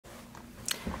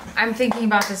I'm thinking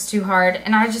about this too hard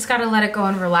and I just gotta let it go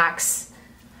and relax.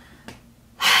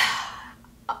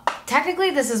 Technically,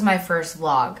 this is my first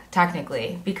vlog,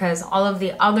 technically, because all of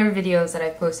the other videos that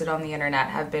I've posted on the internet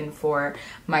have been for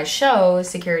my show,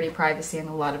 Security, Privacy, and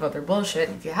a lot of other bullshit.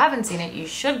 If you haven't seen it, you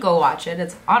should go watch it.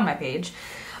 It's on my page.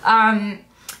 And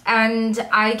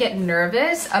I get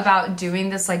nervous about doing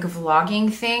this like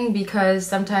vlogging thing because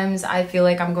sometimes I feel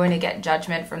like I'm going to get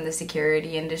judgment from the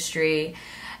security industry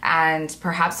and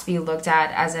perhaps be looked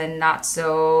at as a not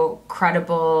so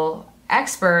credible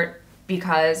expert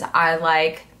because I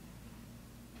like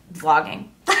vlogging.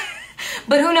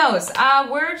 But who knows?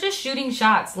 We're just shooting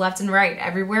shots left and right.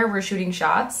 Everywhere we're shooting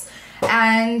shots.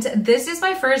 And this is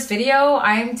my first video.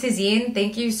 I'm Tazin.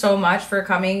 Thank you so much for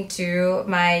coming to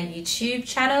my YouTube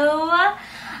channel.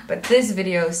 But this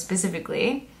video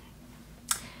specifically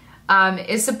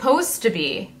is supposed to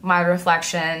be my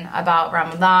reflection about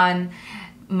Ramadan,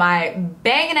 my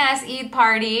bangin' ass Eid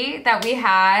party that we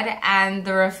had, and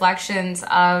the reflections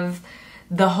of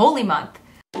the holy month.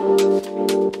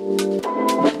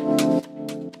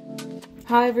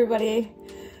 Hi everybody.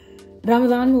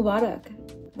 Ramadan Mubarak.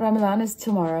 Ramadan is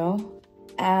tomorrow,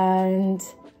 and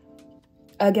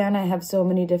again I have so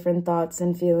many different thoughts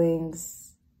and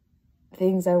feelings,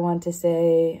 things I want to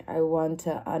say, I want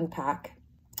to unpack.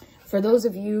 For those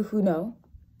of you who know,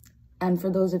 and for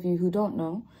those of you who don't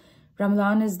know,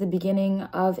 Ramadan is the beginning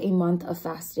of a month of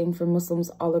fasting for Muslims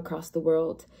all across the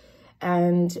world.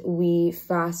 And we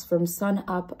fast from sun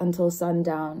up until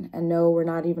sundown, and no, we're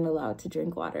not even allowed to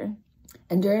drink water.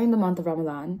 And during the month of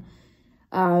Ramadan,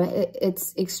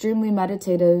 it's extremely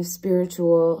meditative,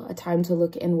 spiritual, a time to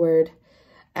look inward.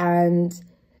 And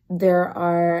there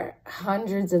are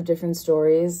hundreds of different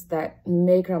stories that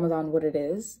make Ramadan what it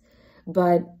is,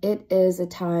 but it is a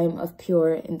time of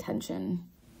pure intention.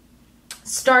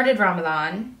 Started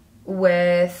Ramadan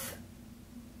with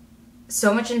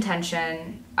so much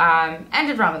intention,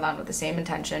 ended Ramadan with the same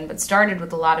intention, but started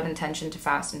with a lot of intention to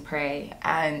fast and pray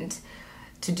and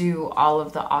to do all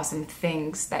of the awesome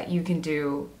things that you can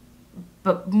do,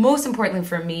 but most importantly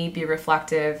for me, be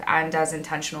reflective and as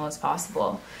intentional as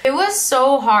possible. It was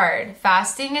so hard.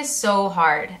 Fasting is so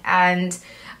hard, and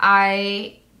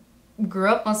I grew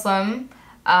up Muslim,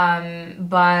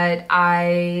 but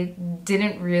I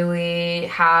didn't really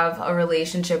have a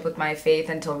relationship with my faith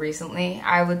until recently,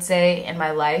 I would say, in my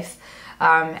life.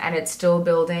 And it's still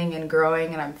building and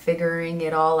growing, and I'm figuring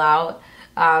it all out.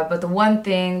 But the one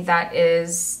thing that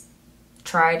is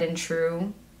tried and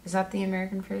true, is that the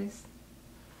American phrase?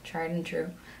 Tried and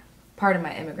true. Pardon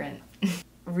my immigrant.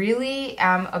 Really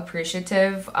am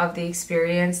appreciative of the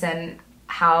experience and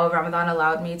how Ramadan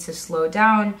allowed me to slow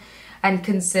down and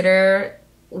consider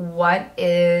what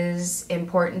is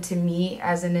important to me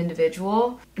as an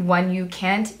individual. When you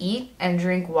can't eat and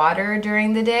drink water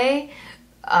during the day,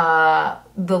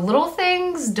 the little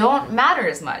things don't matter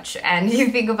as much. And you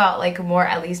think about like more,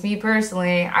 at least me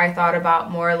personally, I thought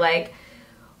about more like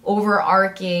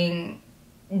overarching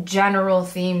general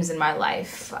themes in my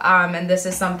life. And this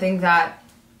is something that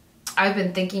I've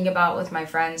been thinking about with my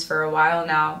friends for a while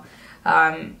now.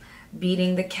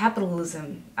 Beating the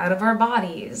capitalism out of our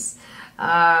bodies,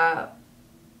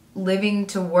 living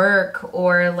to work,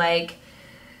 or like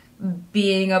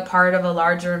being a part of a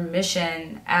larger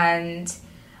mission. And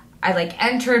I like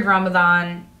entered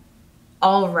Ramadan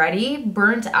already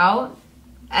burnt out,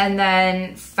 and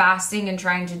then fasting and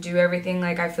trying to do everything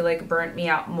like I feel like burnt me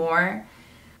out more.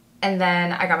 And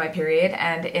then I got my period,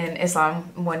 and in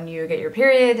Islam, when you get your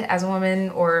period as a woman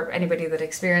or anybody that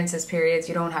experiences periods,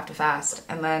 you don't have to fast.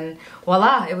 And then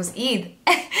voila, it was Eid.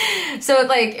 So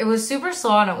it was super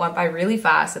slow and it went by really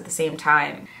fast at the same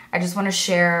time. I just want to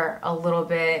share a little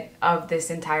bit of this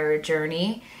entire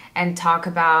journey and talk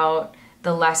about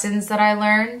the lessons that I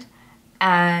learned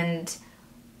and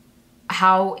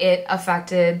how it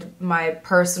affected my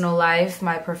personal life,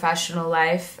 my professional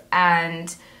life,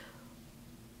 and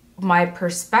my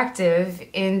perspective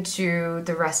into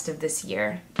the rest of this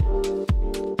year.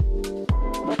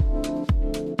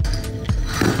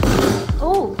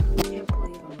 Oh! I can't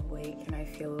believe I'm awake and I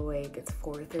feel awake. It's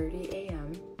 4:30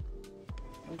 a.m.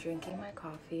 I'm drinking my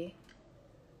coffee.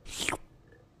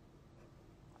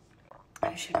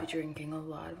 I should be drinking a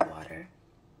lot of water.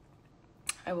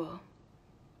 I will.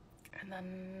 And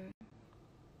then,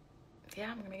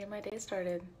 yeah, I'm gonna get my day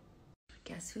started.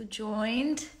 Guess who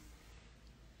joined?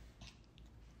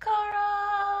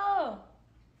 Caro!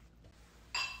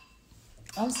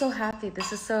 I'm so happy.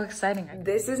 This is so exciting.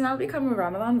 This has now become a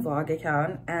Ramadan vlog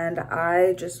account, and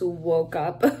I just woke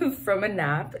up from a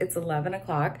nap. It's 11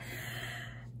 o'clock.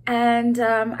 And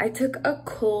I took a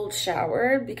cold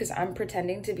shower because I'm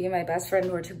pretending to be my best friend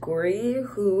Nortagori,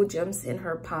 who jumps in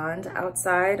her pond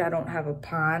outside. I don't have a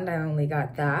pond, I only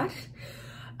got that.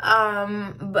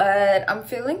 But I'm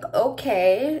feeling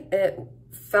okay. It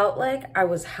felt like I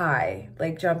was high,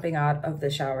 like jumping out of the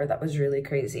shower. That was really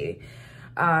crazy.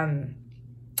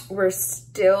 We're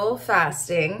still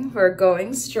fasting. We're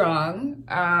going strong.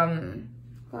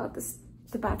 Well,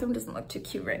 the bathroom doesn't look too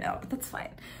cute right now, but that's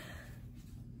fine.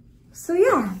 So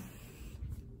yeah,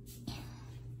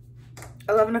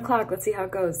 11 o'clock, let's see how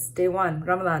it goes. Day 1,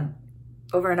 Ramadan,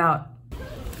 over and out.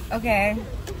 Okay,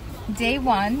 day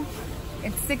 1,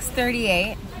 it's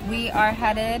 6:38. We are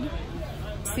headed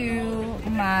to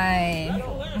my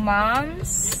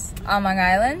mom's on Long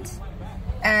Island,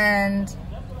 and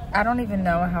I don't even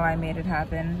know how I made it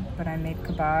happen, but I made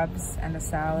kebabs and a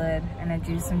salad and I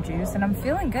juiced some juice, and I'm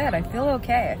feeling good. I feel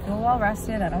okay. I feel well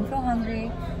rested. I don't feel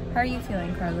hungry. How are you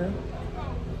feeling, Carlo?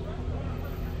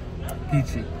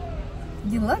 Peachy.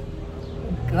 You look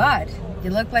good.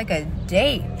 You look like a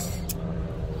date.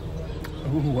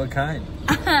 Ooh, what kind?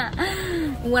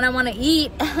 When I want to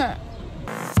eat.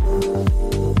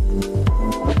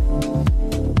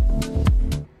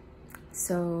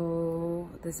 So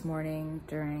this morning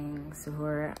during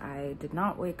suhoor, I did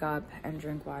not wake up and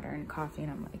drink water and coffee,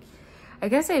 and I'm like, I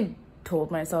guess I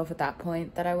told myself at that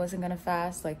point that I wasn't gonna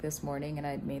fast like this morning, and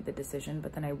I'd made the decision,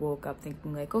 but then I woke up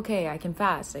thinking like, okay, I can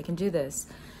fast, I can do this.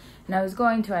 And I was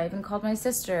going to. I even called my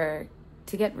sister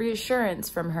to get reassurance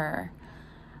from her.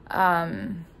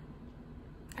 And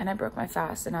I broke my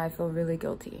fast, and I feel really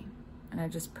guilty. And I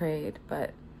just prayed,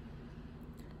 but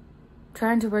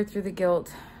trying to work through the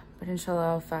guilt, but inshallah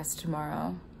I'll fast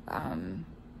tomorrow.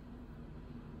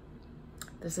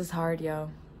 This is hard, yo.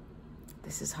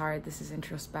 This is hard, this is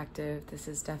introspective, this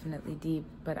is definitely deep,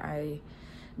 but I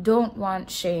don't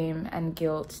want shame and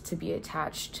guilt to be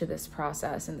attached to this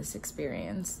process and this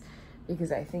experience,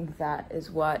 because I think that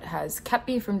is what has kept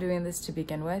me from doing this to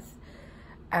begin with,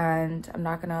 and I'm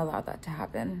not gonna allow that to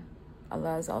happen.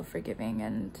 Allah is all forgiving,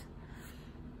 and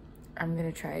I'm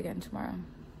gonna try again tomorrow.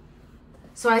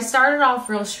 So I started off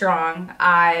real strong.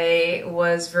 I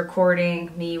was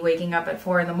recording me waking up at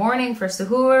 4 in the morning for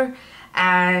suhoor,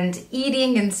 and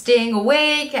eating and staying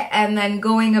awake, and then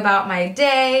going about my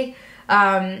day.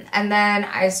 And then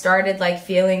I started like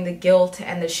feeling the guilt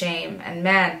and the shame, and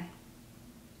man,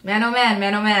 oh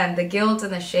man, the guilt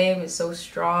and the shame is so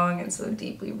strong and so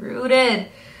deeply rooted.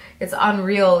 It's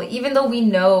unreal. Even though we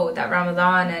know that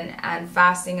Ramadan and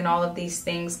fasting and all of these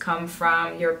things come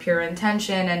from your pure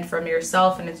intention and from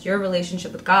yourself, and it's your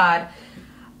relationship with God,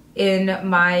 in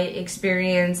my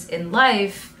experience in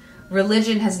life,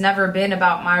 religion has never been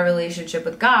about my relationship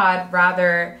with God,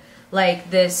 rather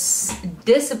like this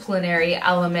disciplinary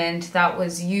element that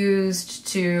was used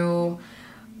to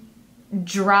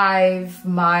drive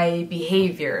my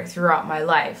behavior throughout my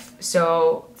life.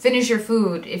 So finish your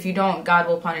food. If you don't, God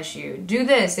will punish you. Do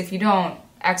this. If you don't,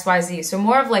 XYZ. So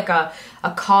more of like a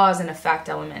cause and effect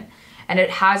element. And it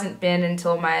hasn't been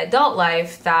until my adult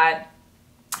life that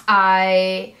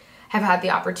I have had the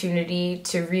opportunity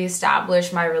to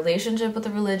reestablish my relationship with the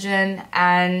religion.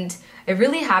 And it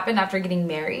really happened after getting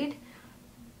married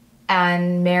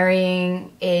and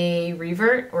marrying a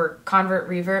revert or convert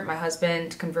revert. My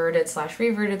husband converted /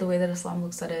 reverted, the way that Islam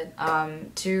looks at it,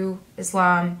 to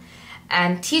Islam.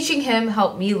 And teaching him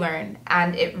helped me learn,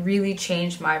 and it really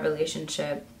changed my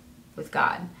relationship with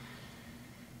God.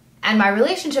 And my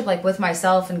relationship like with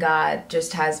myself and God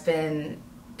just has been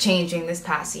changing this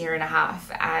past year and a half.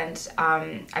 And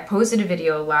I posted a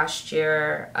video last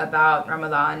year about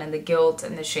Ramadan and the guilt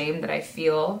and the shame that I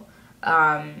feel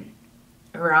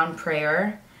around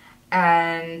prayer,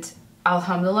 and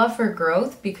alhamdulillah for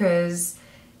growth, because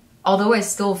although I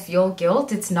still feel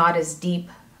guilt, it's not as deep,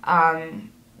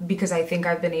 because I think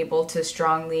I've been able to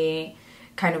strongly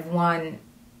kind of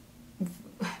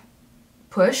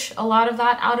push a lot of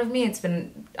that out of me. It's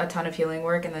been a ton of healing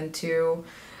work, and then 2,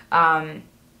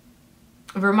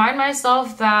 remind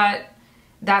myself that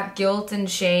guilt and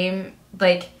shame,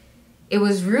 like, it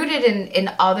was rooted in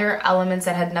other elements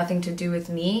that had nothing to do with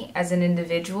me as an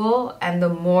individual. And the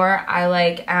more I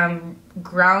like am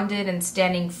grounded and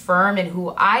standing firm in who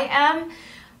I am,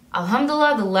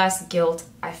 alhamdulillah, the less guilt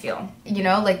I feel. You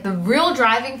know, like the real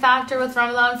driving factor with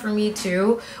Ramadan for me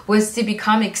too was to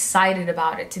become excited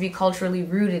about it, to be culturally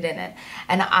rooted in it.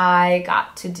 And I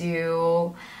got to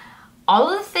do all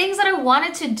of the things that I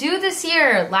wanted to do this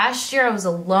year. Last year I was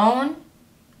alone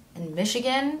in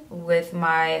Michigan with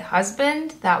my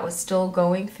husband that was still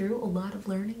going through a lot of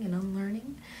learning and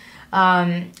unlearning.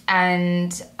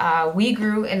 We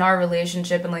grew in our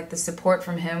relationship, and like the support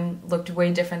from him looked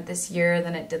way different this year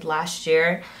than it did last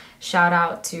year. Shout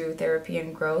out to therapy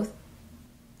and growth.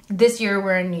 This year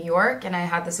we're in New York, and I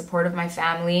had the support of my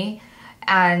family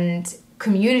and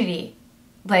community.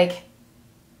 Like,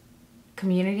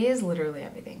 community is literally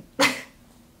everything.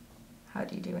 How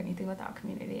do you do anything without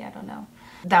community? I don't know.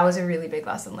 That was a really big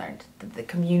lesson learned, that the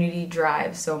community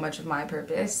drives so much of my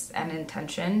purpose and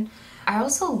intention. I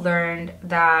also learned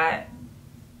that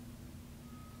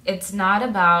it's not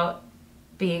about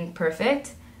being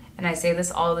perfect. And I say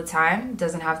this all the time. It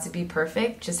doesn't have to be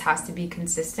perfect, just has to be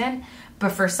consistent.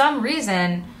 But for some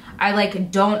reason, I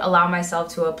like don't allow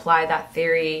myself to apply that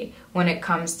theory when it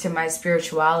comes to my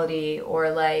spirituality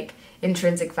or like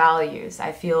intrinsic values.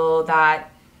 I feel that,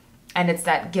 and it's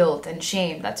that guilt and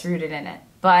shame that's rooted in it.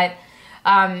 But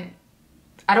I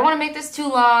don't want to make this too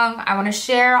long. I want to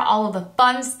share all of the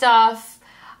fun stuff.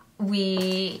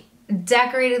 We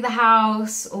decorated the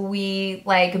house. We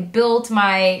like built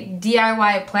my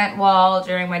DIY plant wall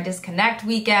during my disconnect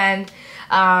weekend.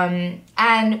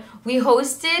 And we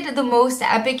hosted the most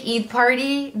epic Eid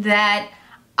party that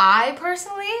I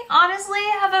personally, honestly,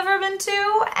 have ever been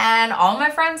to, and all my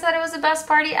friends said it was the best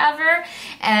party ever.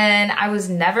 And I was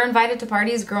never invited to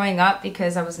parties growing up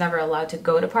because I was never allowed to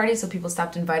go to parties, so people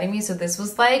stopped inviting me. So this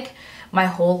was like my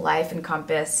whole life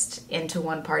encompassed into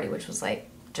one party, which was like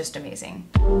just amazing.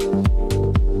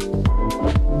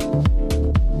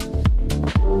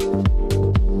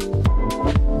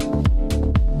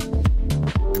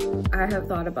 I have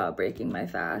thought about breaking my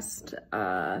fast.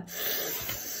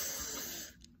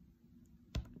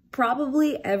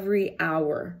 Probably every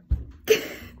hour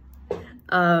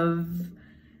of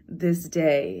this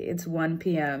day. It's 1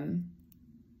 p.m.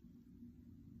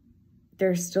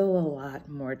 There's still a lot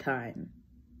more time.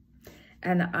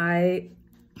 And I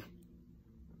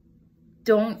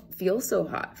don't feel so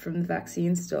hot from the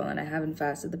vaccine still, and I haven't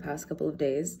fasted the past couple of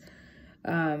days.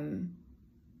 But I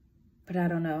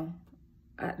don't know.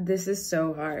 This is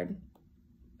so hard.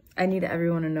 I need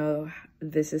everyone to know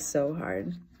this is so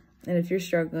hard. And if you're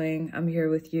struggling, I'm here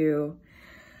with you.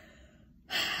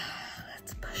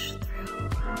 Let's push through.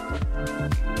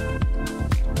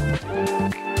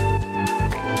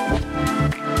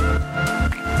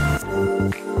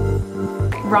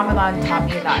 Ramadan taught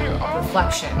me that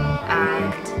reflection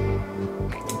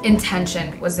and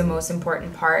intention was the most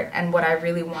important part. And what I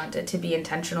really wanted to be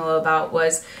intentional about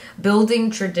was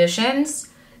building traditions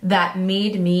that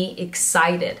made me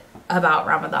excited about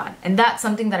Ramadan. And that's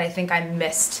something that I think I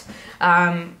missed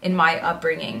in my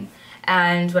upbringing.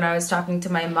 And when I was talking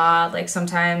to my mom, like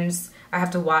sometimes I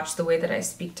have to watch the way that I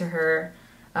speak to her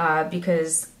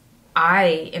because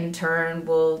I, in turn,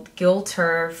 will guilt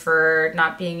her for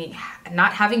not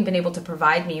having been able to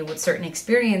provide me with certain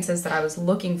experiences that I was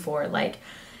looking for, like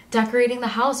decorating the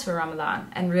house for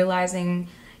Ramadan and realizing,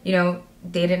 you know,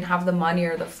 they didn't have the money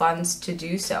or the funds to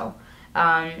do so.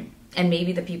 And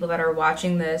maybe the people that are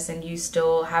watching this and you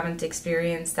still haven't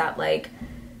experienced that like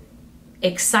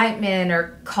excitement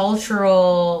or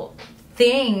cultural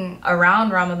thing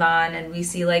around Ramadan, and we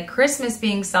see like Christmas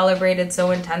being celebrated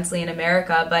so intensely in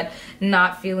America, but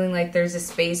not feeling like there's a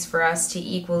space for us to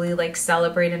equally like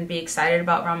celebrate and be excited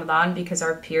about Ramadan because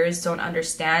our peers don't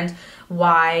understand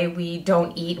why we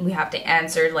don't eat. We have to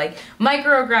answer like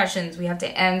microaggressions. We have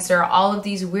to answer all of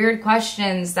these weird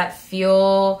questions that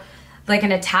feel like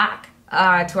an attack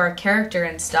to our character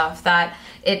and stuff, that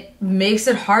it makes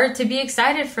it hard to be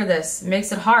excited for this. It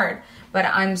makes it hard. But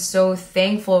I'm so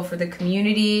thankful for the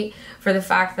community, for the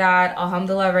fact that,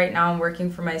 alhamdulillah, right now I'm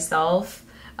working for myself.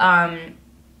 And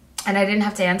I didn't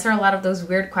have to answer a lot of those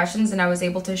weird questions, and I was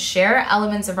able to share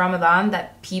elements of Ramadan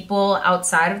that people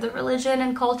outside of the religion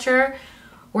and culture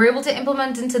were able to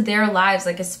implement into their lives,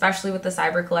 like especially with the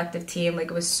Cyber Collective team.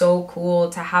 Like, it was so cool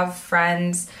to have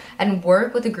friends and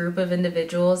work with a group of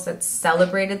individuals that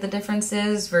celebrated the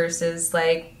differences versus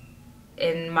like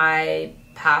in my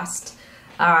past,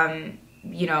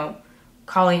 you know,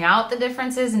 calling out the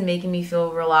differences and making me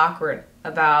feel real awkward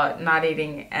about not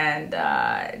eating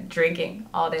and drinking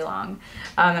all day long.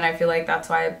 And I feel like that's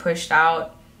why I pushed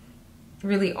out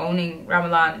really owning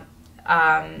Ramadan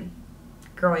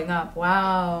growing up.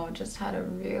 Wow, just had a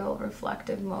real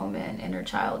reflective moment, inner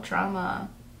child trauma.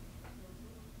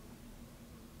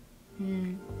 How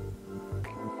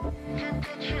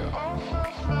could you